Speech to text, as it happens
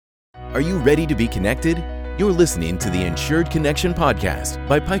Are you ready to be connected? You're listening to the Insured Connection podcast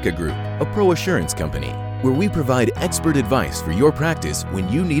by Pica Group, a pro assurance company, where we provide expert advice for your practice when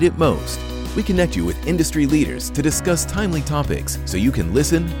you need it most. We connect you with industry leaders to discuss timely topics so you can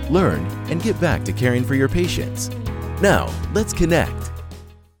listen, learn, and get back to caring for your patients. Now, let's connect.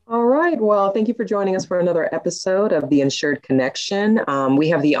 All right. Well, thank you for joining us for another episode of the Insured Connection. We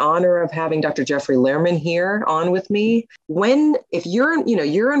have the honor of having Dr. Jeffrey Lehrman here on with me. If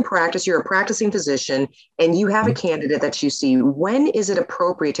you're in practice, you're a practicing physician, and you have a candidate that you see, when is it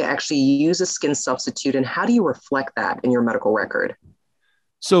appropriate to actually use a skin substitute, and how do you reflect that in your medical record?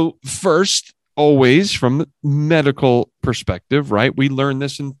 So first, always from the medical perspective, right? We learn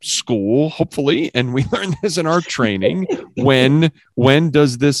this in school, hopefully, and we learn this in our training. When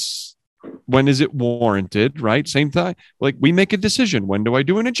is it warranted, right? Same time, like we make a decision. When do I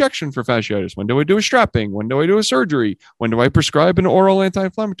do an injection for fasciitis? When do I do a strapping? When do I do a surgery? When do I prescribe an oral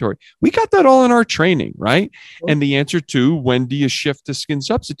anti-inflammatory? We got that all in our training, right? And the answer to when do you shift to skin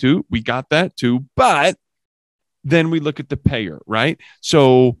substitute? We got that too, but then we look at the payer, right?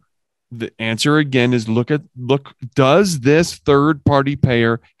 So the answer again is look, does this third party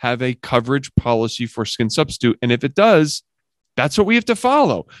payer have a coverage policy for skin substitute? And if it does, that's what we have to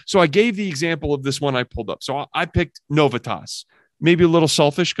follow. So I gave the example of this one I pulled up. So I picked Novitas, maybe a little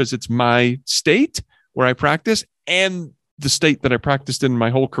selfish because it's my state where I practice and the state that I practiced in my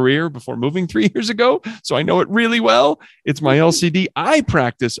whole career before moving 3 years ago. So I know it really well. It's my LCD I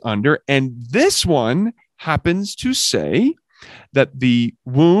practice under. And this one happens to say that the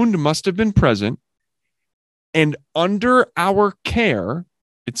wound must have been present, and under our care,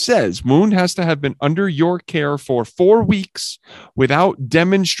 it says wound has to have been under your care for 4 weeks without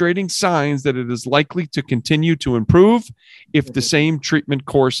demonstrating signs that it is likely to continue to improve if the same treatment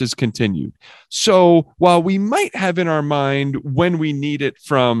course is continued. So while we might have in our mind when we need it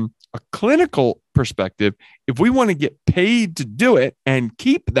from a clinical perspective, if we want to get paid to do it and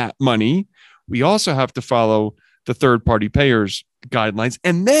keep that money, we also have to follow the third-party payers guidelines.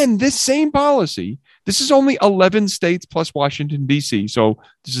 And then this same policy, this is only 11 states plus Washington, D.C. So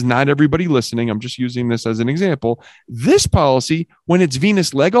this is not everybody listening. I'm just using this as an example. This policy, when it's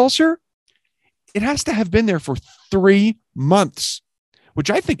venous leg ulcer, it has to have been there for 3 months,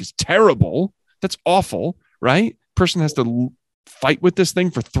 which I think is terrible. That's awful, right? Person has to fight with this thing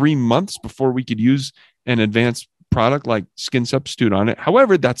for 3 months before we could use an advanced product like skin substitute on it.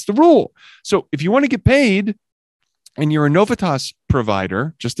 However, that's the rule. So if you want to get paid and you're a Novitas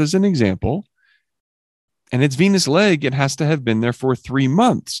provider, just as an example, and it's venous leg, it has to have been there for 3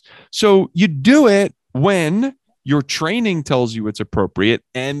 months. So you do it when your training tells you it's appropriate.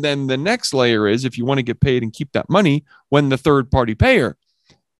 And then the next layer is if you want to get paid and keep that money, when the third party payer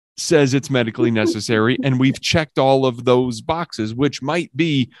says it's medically necessary. And we've checked all of those boxes, which might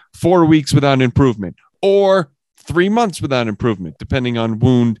be 4 weeks without improvement or 3 months without improvement, depending on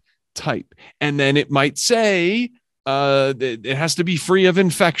wound type. And then it might say it has to be free of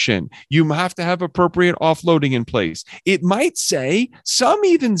infection. You have to have appropriate offloading in place. It might say, some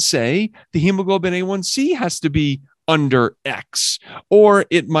even say the hemoglobin A1C has to be under X, or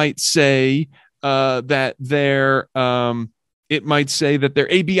it might say that their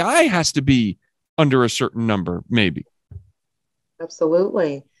ABI has to be under a certain number, maybe.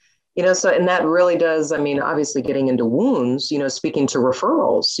 Absolutely. And that really does, obviously getting into wounds, speaking to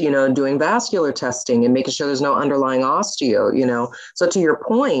referrals, doing vascular testing and making sure there's no underlying osteo, So to your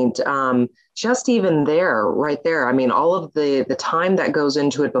point, just even right there, all of the time that goes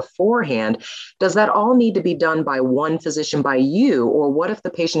into it beforehand, does that all need to be done by one physician, by you? Or what if the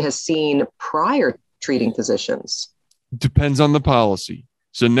patient has seen prior treating physicians? Depends on the policy.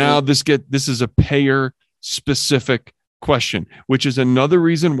 So now this is a payer specific question, which is another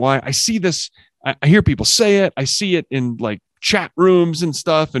reason why I see this. I hear people say it. I see it in like chat rooms and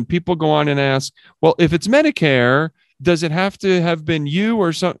stuff. And people go on and ask, well, if it's Medicare, does it have to have been you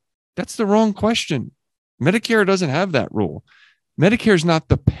or something? That's the wrong question. Medicare doesn't have that rule. Medicare is not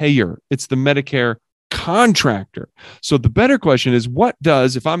the payer. It's the Medicare contractor. So the better question is,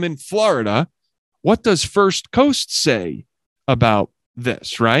 if I'm in Florida, what does First Coast say about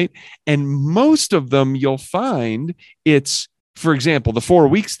this, right? And most of them you'll find it's, for example, the 4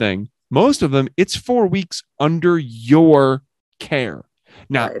 weeks thing, most of them it's 4 weeks under your care.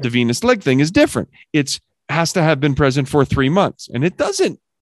 Now, right. The venous leg thing is different. It has to have been present for 3 months, and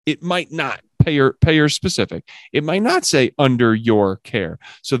it might not payer specific. It might not say under your care.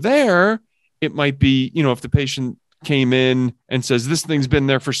 So there it might be, if the patient came in and says this thing's been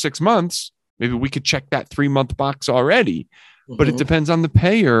there for 6 months, maybe we could check that 3 month box already. But it depends on the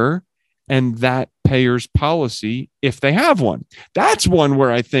payer and that payer's policy, if they have one. That's one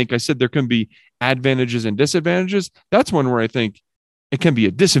where I think I said there can be advantages and disadvantages. That's one where I think it can be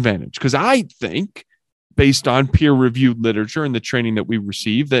a disadvantage, because I think, based on peer-reviewed literature and the training that we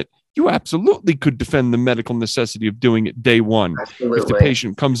receive, that you absolutely could defend the medical necessity of doing it day one. Absolutely. If the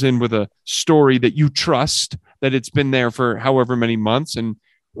patient comes in with a story that you trust, that it's been there for however many months, and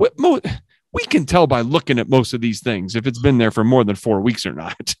we can tell by looking at most of these things if it's been there for more than 4 weeks or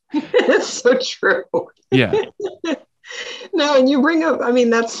not. It's so true. Yeah. No, and you bring up, I mean,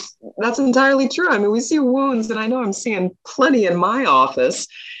 that's entirely true. I mean, we see wounds, and I know I'm seeing plenty in my office,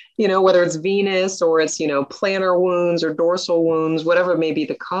 whether it's venous or it's, plantar wounds or dorsal wounds, whatever may be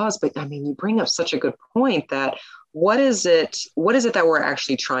the cause. But I mean, you bring up such a good point that what is it that we're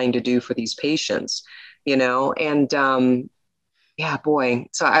actually trying to do for these patients, and yeah, boy.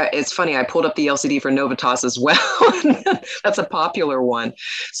 So it's funny. I pulled up the LCD for Novitas as well. That's a popular one.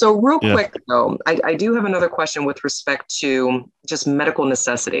 So real quick, though, I do have another question with respect to just medical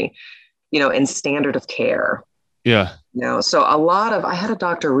necessity, and standard of care. Yeah. So I had a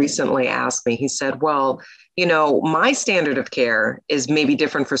doctor recently ask me, he said, well, my standard of care is maybe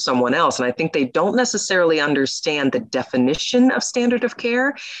different for someone else. And I think they don't necessarily understand the definition of standard of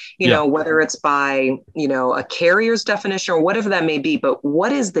care, whether it's by, a carrier's definition or whatever that may be. But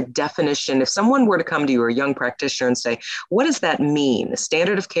what is the definition? If someone were to come to you, or a young practitioner, and say, what does that mean?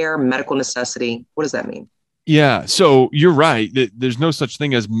 Standard of care, medical necessity, what does that mean? Yeah. So you're right. There's no such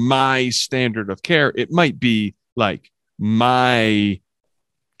thing as my standard of care. It might be like my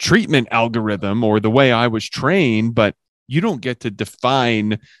treatment algorithm or the way I was trained, but you don't get to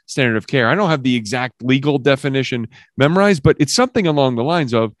define standard of care. I don't have the exact legal definition memorized, but it's something along the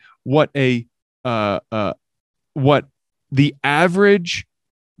lines of what the average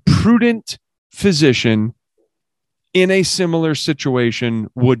prudent physician in a similar situation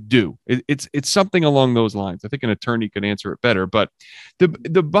would do. It's something along those lines. I think an attorney could answer it better, but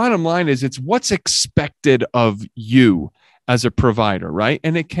the bottom line is it's what's expected of you as a provider, right?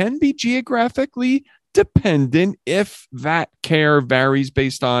 And it can be geographically dependent if that care varies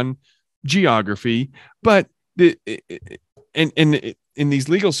based on geography. But in these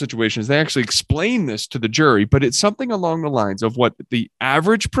legal situations, they actually explain this to the jury, but it's something along the lines of what the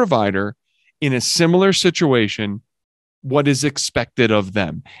average provider in a similar situation, what is expected of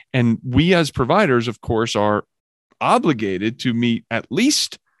them. And we as providers, of course, are obligated to meet at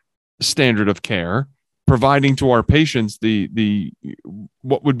least standard of care, providing to our patients the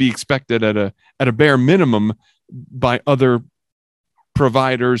what would be expected at a bare minimum by other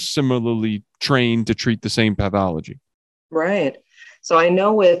providers similarly trained to treat the same pathology. Right. So I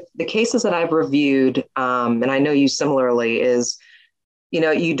know with the cases that I've reviewed, and I know you similarly, is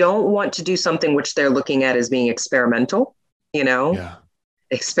you don't want to do something which they're looking at as being experimental,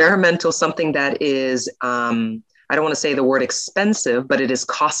 experimental, something that is, I don't want to say the word expensive, but it is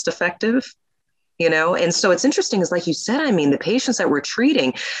cost effective, and so it's interesting is like you said, I mean, the patients that we're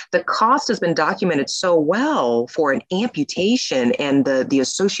treating, the cost has been documented so well for an amputation and the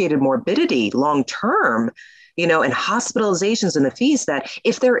associated morbidity long-term, and hospitalizations and the fees, that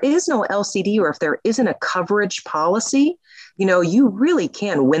if there is no LCD or if there isn't a coverage policy, you really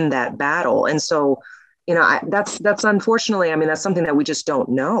can win that battle. And so, that's unfortunately, I mean, that's something that we just don't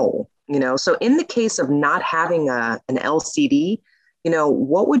know, so in the case of not having an LCD,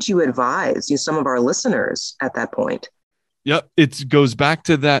 what would you advise some of our listeners at that point? Yep. It goes back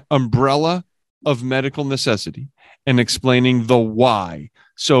to that umbrella of medical necessity and explaining the why.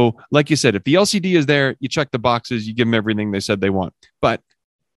 So like you said, if the LCD is there, you check the boxes, you give them everything they said they want. But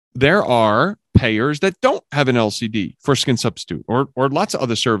there are payers that don't have an LCD for skin substitute or lots of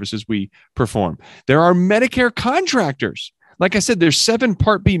other services we perform. There are Medicare contractors. Like I said, there's 7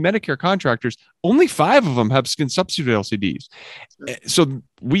 Part B Medicare contractors. Only 5 of them have skin substitute LCDs. So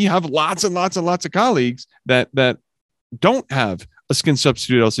we have lots and lots and lots of colleagues that don't have a skin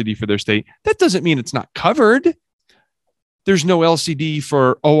substitute LCD for their state. That doesn't mean it's not covered. There's no LCD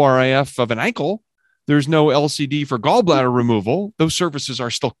for ORIF of an ankle. There's no LCD for gallbladder removal. Those services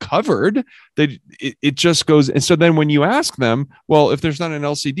are still covered. It just goes. And so then when you ask them, well, if there's not an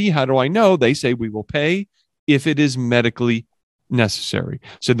LCD, how do I know? They say we will pay if it is medically necessary.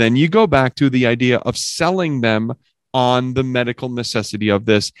 So then you go back to the idea of selling them on the medical necessity of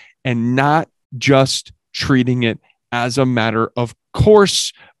this and not just treating it as a matter of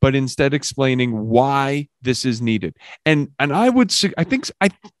course, but instead explaining why this is needed. And I would say, I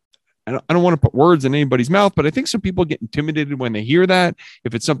don't want to put words in anybody's mouth, but I think some people get intimidated when they hear that,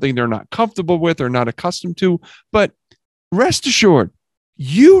 if it's something they're not comfortable with or not accustomed to. But rest assured,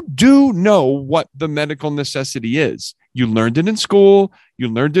 you do know what the medical necessity is. You learned it in school. You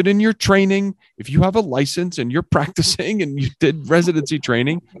learned it in your training. If you have a license and you're practicing and you did residency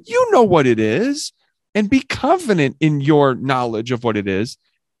training, you know what it is, and be confident in your knowledge of what it is.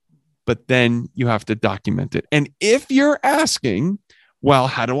 But then you have to document it. And if you're asking, well,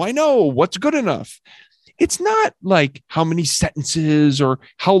 how do I know what's good enough? It's not like how many sentences or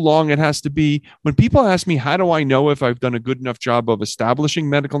how long it has to be. When people ask me, how do I know if I've done a good enough job of establishing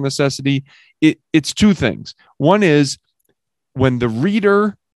medical necessity? It's two things. One is when the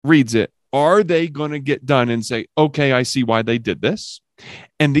reader reads it, are they going to get done and say, okay, I see why they did this?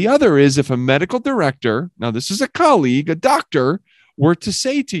 And the other is if a medical director, now this is a colleague, a doctor, were to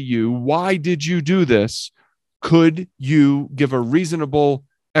say to you, why did you do this? Could you give a reasonable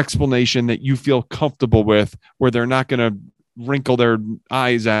explanation that you feel comfortable with, where they're not going to wrinkle their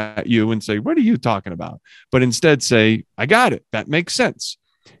eyes at you and say, what are you talking about? But instead say, I got it. That makes sense.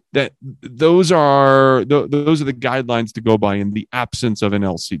 That those are the guidelines to go by in the absence of an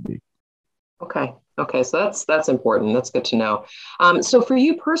LCD. Okay. So that's important. That's good to know. So for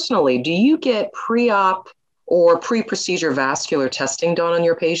you personally, do you get pre-op or pre-procedure vascular testing done on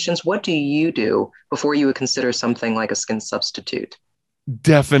your patients? What do you do before you would consider something like a skin substitute?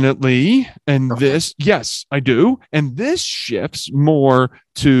 Definitely. And this, yes, I do. And this shifts more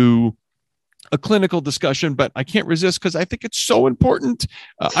to a clinical discussion, but I can't resist because I think it's so important.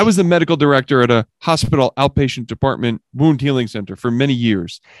 I was the medical director at a hospital outpatient department wound healing center for many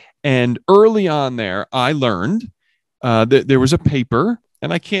years. And early on there, I learned that there was a paper,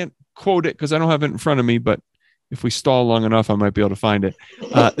 and I can't quote it because I don't have it in front of me, but if we stall long enough, I might be able to find it.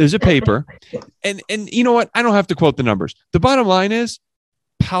 There's a paper. And you know what? I don't have to quote the numbers. The bottom line is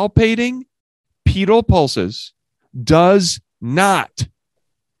palpating pedal pulses does not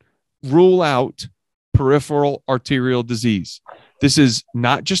rule out peripheral arterial disease. This is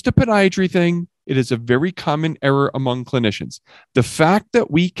not just a podiatry thing. It is a very common error among clinicians. The fact that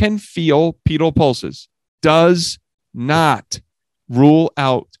we can feel pedal pulses does not rule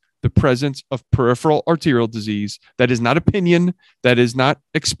out the presence of peripheral arterial disease. That is not opinion. That is not,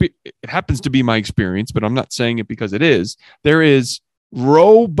 it happens to be my experience, but I'm not saying it because it is. There is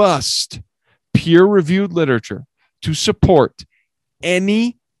robust peer-reviewed literature to support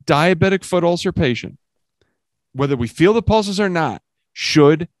any diabetic foot ulcer patient, whether we feel the pulses or not,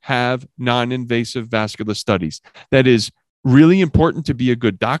 should have non-invasive vascular studies. That is really important to be a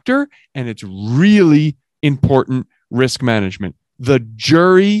good doctor, and it's really important risk management. The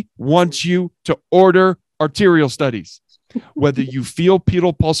jury wants you to order arterial studies, whether you feel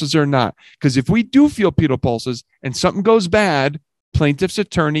pedal pulses or not. Because if we do feel pedal pulses and something goes bad, plaintiff's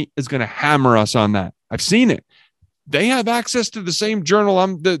attorney is going to hammer us on that. I've seen it. They have access to the same journal,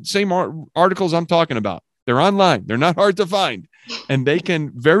 the same articles I'm talking about. They're online. They're not hard to find. And they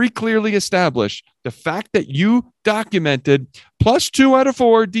can very clearly establish the fact that you documented plus 2 out of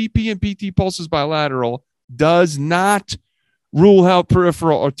 4 DP and PT pulses bilateral does not rule out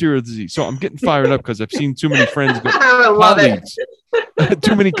peripheral arterial disease. So I'm getting fired up because I've seen too many friends go,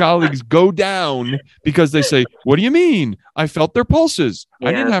 too many colleagues go down because they say, what do you mean? I felt their pulses. Yeah.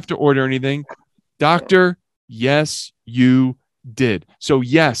 I didn't have to order anything. Doctor, yes, you did. So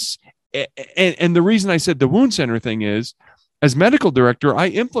yes. And the reason I said the wound center thing is, as medical director, I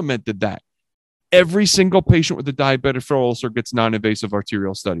implemented that. Every single patient with a diabetic foot ulcer gets non-invasive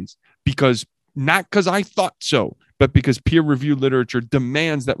arterial studies not because I thought so, but because peer-reviewed literature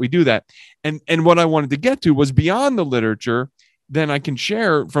demands that we do that. And what I wanted to get to was beyond the literature. Then I can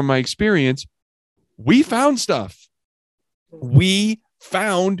share from my experience. We found stuff. We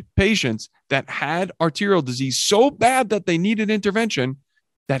found patients that had arterial disease so bad that they needed intervention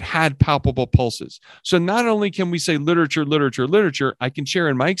that had palpable pulses. So not only can we say literature, I can share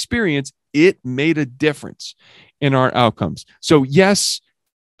in my experience, it made a difference in our outcomes. So yes,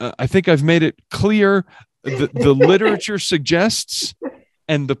 I think I've made it clear. The literature suggests,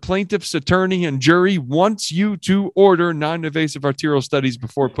 and the plaintiff's attorney and jury wants you to order non-invasive arterial studies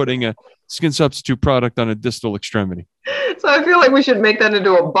before putting a skin substitute product on a distal extremity. So I feel like we should make that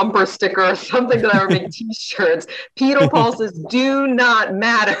into a bumper sticker or something that I would make t-shirts. Pedal pulses do not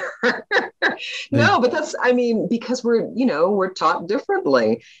matter. No, but that's, because we're taught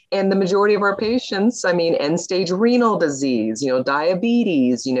differently. And the majority of our patients, end stage renal disease,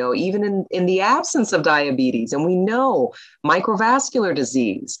 diabetes, even in the absence of diabetes, and we know microvascular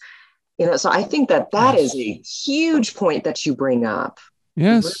disease, so I think that is a huge point that you bring up.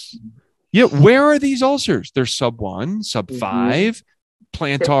 Yes. Yeah, where are these ulcers? They're sub 1, sub 5,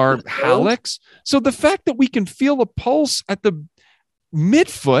 plantar hallux. So the fact that we can feel a pulse at the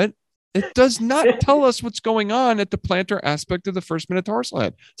midfoot It does not tell us what's going on at the plantar aspect of the first metatarsal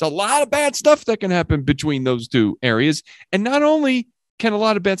head. It's a lot of bad stuff that can happen between those two areas. And not only can a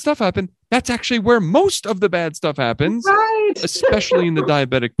lot of bad stuff happen, that's actually where most of the bad stuff happens, Right. especially in the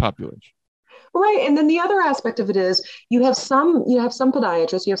diabetic population. Right. And then the other aspect of it is you have some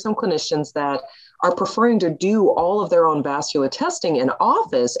podiatrists, you have some clinicians that are preferring to do all of their own vascular testing in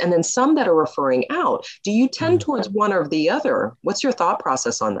office, and then some that are referring out. Do you tend towards one or the other? What's your thought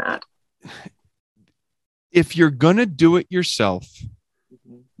process on that? If you're going to do it yourself,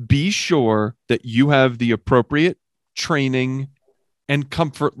 be sure that you have the appropriate training and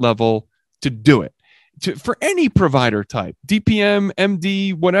comfort level to do it. For any provider type, DPM,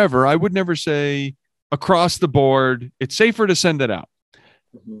 MD, whatever, I would never say across the board, it's safer to send it out.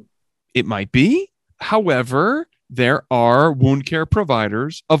 Mm-hmm. It might be. However, there are wound care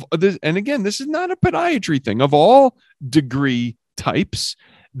providers of this. And again, this is not a podiatry thing, of all degree types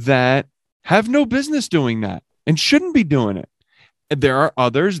that have no business doing that and shouldn't be doing it. And there are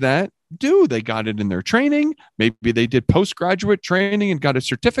others that do. They got it in their training. Maybe they did postgraduate training and got a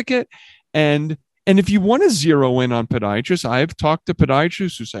certificate. And if you want to zero in on podiatrists, I've talked to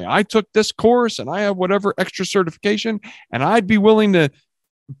podiatrists who say, I took this course and I have whatever extra certification, and I'd be willing to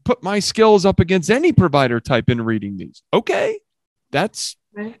put my skills up against any provider type in reading these. Okay, that's,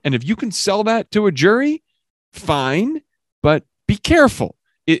 and if you can sell that to a jury, fine, but be careful.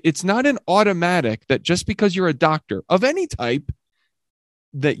 It's not an automatic that just because you're a doctor of any type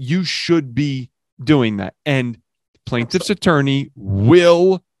that you should be doing that. And plaintiff's attorney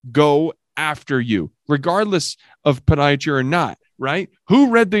will go after you, regardless of podiatry or not, right? Who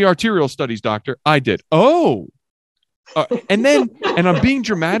read the arterial studies, doctor? I did. Oh, and I'm being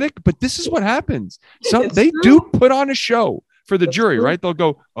dramatic, but this is what happens. So they do put on a show for the jury, right? They'll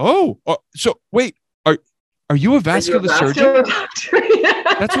go, so wait, are you a vascular surgeon?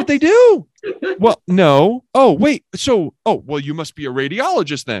 That's what they do. Well, no. Oh, wait. So, well, you must be a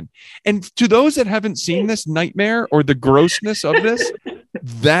radiologist then. And to those that haven't seen this nightmare or the grossness of this,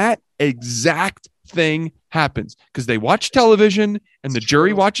 that exact thing happens because they watch television and the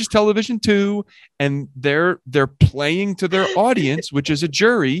jury watches television too. And they're playing to their audience, which is a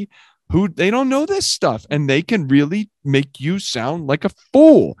jury who they don't know this stuff, and they can really make you sound like a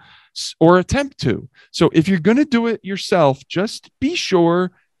fool or attempt to. So if you're going to do it yourself, just be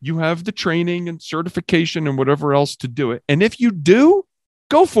sure you have the training and certification and whatever else to do it. And if you do,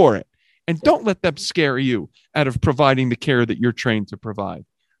 go for it. And don't let them scare you out of providing the care that you're trained to provide.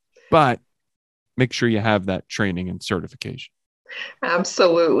 But make sure you have that training and certification.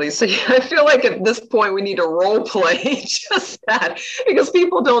 Absolutely. So I feel like at this point we need to role play just that, because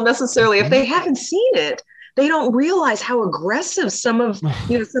people don't necessarily, if they haven't seen it, they don't realize how aggressive some of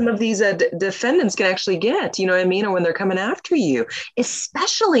these defendants can actually get, you know what I mean? Or when they're coming after you,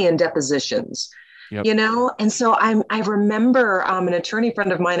 especially in depositions, you know? And so I remember an attorney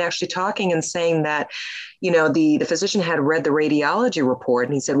friend of mine actually talking and saying that, you know, the physician had read the radiology report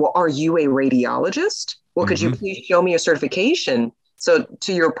and he said, well, are you a radiologist? Well, could you please show me your certification? So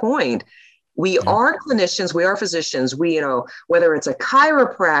to your point, we are clinicians, we are physicians, we, you know, whether it's a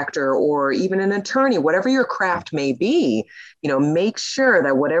chiropractor or even an attorney, whatever your craft may be, you know, make sure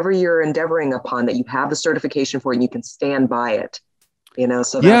that whatever you're endeavoring upon, that you have the certification for it and you can stand by it, you know?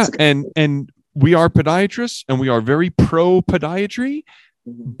 So that's and we are podiatrists and we are very pro podiatry,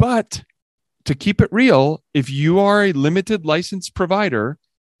 but to keep it real, if you are a limited license provider,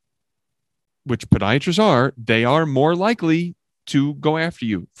 which podiatrists are, they are more likely to go after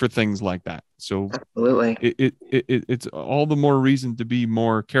you for things like that. So absolutely, it's all the more reason to be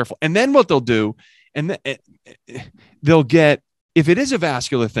more careful. And then what they'll do, and they'll get, if it is a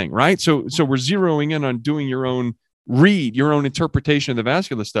vascular thing, right? So we're zeroing in on doing your own interpretation of the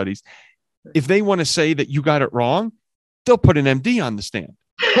vascular studies. If they want to say that you got it wrong, they'll put an MD on the stand,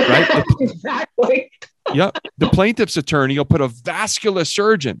 right? Exactly. Yeah. The plaintiff's attorney will put a vascular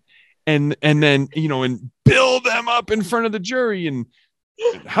surgeon and then, you know, and build them up in front of the jury. And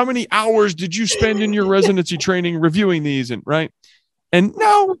how many hours did you spend in your residency training reviewing these? And right. And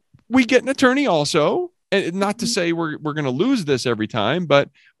now we get an attorney also, and not to say we're going to lose this every time, but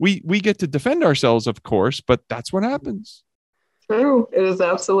we get to defend ourselves, of course, but that's what happens. True. It is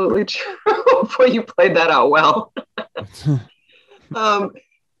absolutely true. Boy, you played that out well.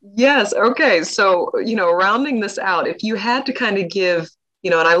 Yes. Okay. So, you know, rounding this out, if you had to kind of give, you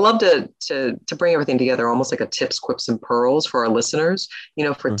know, and I love to bring everything together, almost like a tips, quips, and pearls for our listeners, you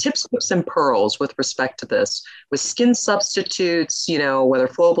know, for tips, quips, and pearls with respect to this, with skin substitutes, you know, whether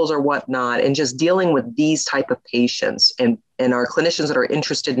flowables or whatnot, and just dealing with these type of patients and our clinicians that are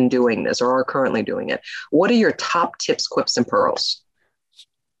interested in doing this or are currently doing it. What are your top tips, quips, and pearls?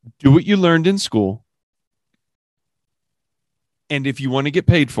 Do what you learned in school. And if you want to get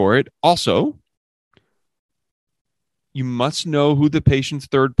paid for it, also, you must know who the patient's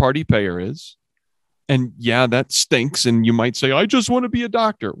third-party payer is. And yeah, that stinks. And you might say, I just want to be a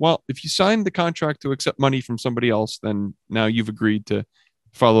doctor. Well, if you signed the contract to accept money from somebody else, then now you've agreed to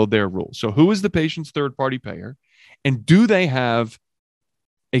follow their rules. So who is the patient's third-party payer? And do they have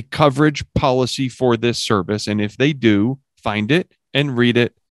a coverage policy for this service? And if they do, find it and read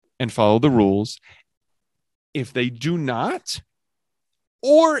it and follow the rules. If they do not,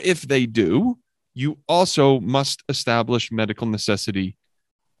 or if they do, you also must establish medical necessity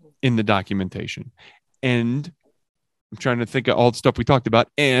in the documentation. And I'm trying to think of all the stuff we talked about.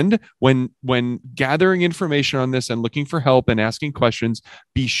 And when gathering information on this and looking for help and asking questions,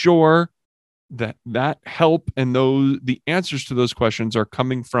 be sure that help and the answers to those questions are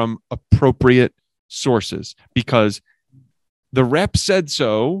coming from appropriate sources, because the rep said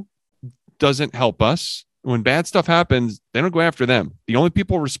so doesn't help us. When bad stuff happens, they don't go after them. The only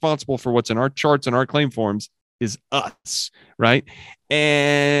people responsible for what's in our charts and our claim forms is us, right?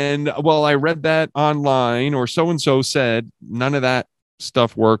 And well, I read that online, or so-and-so said, none of that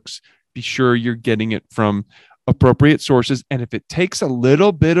stuff works. Be sure you're getting it from appropriate sources. And if it takes a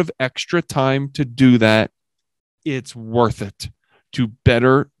little bit of extra time to do that, it's worth it to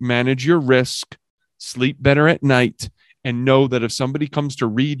better manage your risk, sleep better at night, and know that if somebody comes to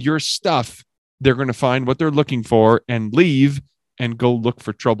read your stuff, they're going to find what they're looking for and leave and go look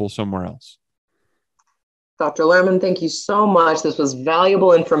for trouble somewhere else. Dr. Lehrman, thank you so much. This was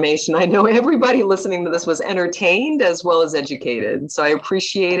valuable information. I know everybody listening to this was entertained as well as educated. So I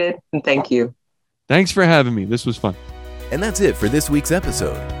appreciate it and thank you. Thanks for having me. This was fun. And that's it for this week's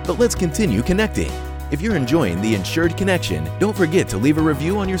episode. But let's continue connecting. If you're enjoying the Insured Connection, don't forget to leave a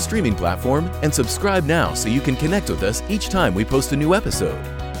review on your streaming platform and subscribe now so you can connect with us each time we post a new episode.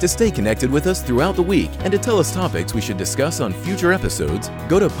 To stay connected with us throughout the week and to tell us topics we should discuss on future episodes,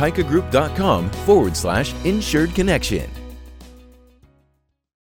 go to picagroup.com/Insured Connection.